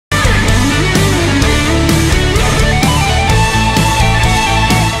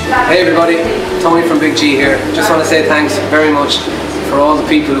Hey everybody, Tony from Big G here. Just want to say thanks very much for all the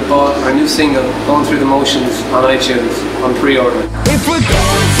people who bought our new single, Going Through the Motions, on iTunes, on pre-order. If we're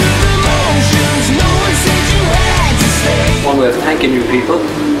going through the motions, no one said you had to stay. One way of thanking you people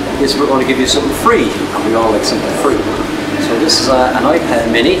is we're going to give you something free, and we all like something free. So this is an iPad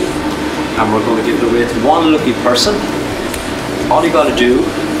mini, and we're going to give it away to one lucky person. All you got to do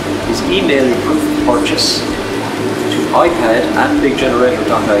is email your proof of purchase to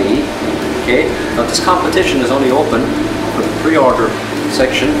iPad@biggenerator.ie. Okay, now this competition is only open for the pre-order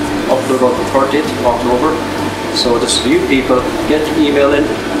section up to about the 30th of October. So this is for you people. Get your email in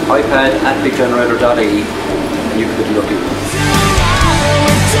iPad@biggenerator.ie and you could be lucky.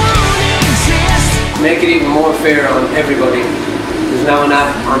 To make it even more fair on everybody, there's now an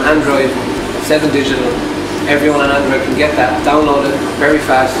app on Android, 7 digital. Everyone on Android can get that, download it very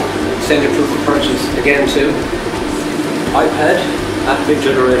fast, send your proof of purchase again to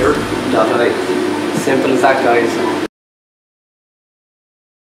iPad@biggenerator.ie. Simple as that, guys.